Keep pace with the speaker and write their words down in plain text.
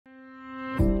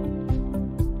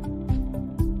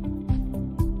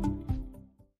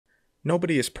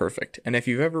Nobody is perfect, and if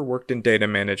you've ever worked in data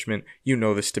management, you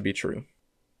know this to be true.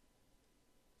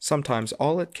 Sometimes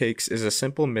all it takes is a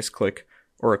simple misclick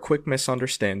or a quick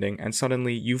misunderstanding, and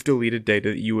suddenly you've deleted data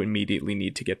that you immediately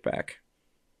need to get back.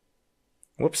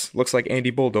 Whoops, looks like Andy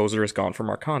Bulldozer is gone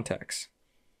from our contacts.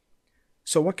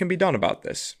 So what can be done about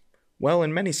this? Well,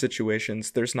 in many situations,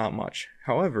 there's not much.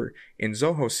 However, in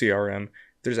Zoho CRM,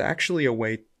 there's actually a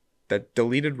way that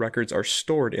deleted records are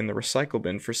stored in the recycle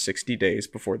bin for 60 days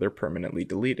before they're permanently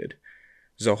deleted.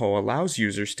 Zoho allows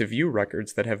users to view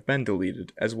records that have been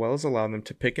deleted, as well as allow them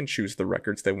to pick and choose the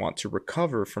records they want to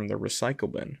recover from the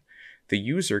recycle bin. The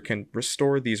user can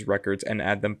restore these records and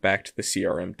add them back to the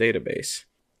CRM database.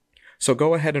 So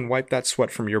go ahead and wipe that sweat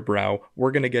from your brow.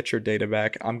 We're going to get your data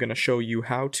back. I'm going to show you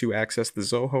how to access the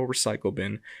Zoho recycle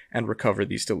bin and recover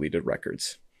these deleted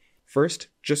records. First,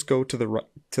 just go to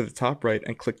the top right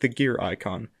and click the gear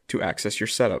icon to access your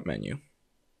setup menu.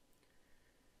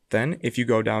 Then, if you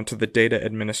go down to the Data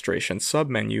Administration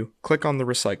submenu, click on the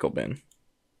Recycle bin.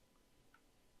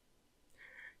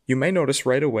 You may notice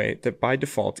right away that by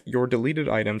default, your deleted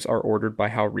items are ordered by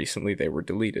how recently they were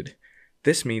deleted.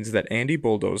 This means that Andy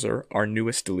Bulldozer, our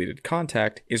newest deleted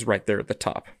contact, is right there at the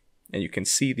top, and you can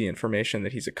see the information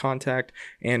that he's a contact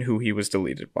and who he was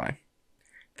deleted by.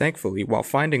 Thankfully, while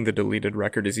finding the deleted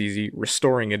record is easy,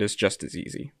 restoring it is just as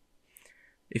easy.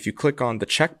 If you click on the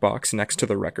checkbox next to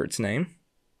the record's name,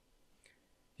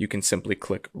 you can simply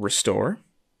click Restore,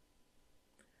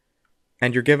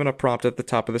 and you're given a prompt at the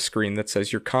top of the screen that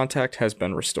says your contact has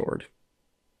been restored.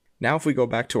 Now if we go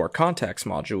back to our Contacts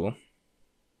module,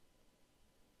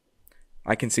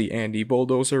 I can see Andy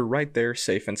Bulldozer right there,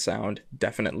 safe and sound,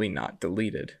 definitely not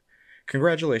deleted.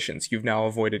 Congratulations, you've now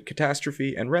avoided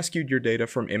catastrophe and rescued your data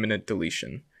from imminent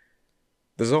deletion.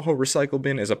 The Zoho Recycle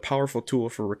Bin is a powerful tool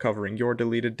for recovering your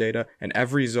deleted data, and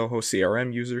every Zoho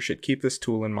CRM user should keep this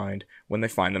tool in mind when they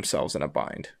find themselves in a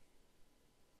bind.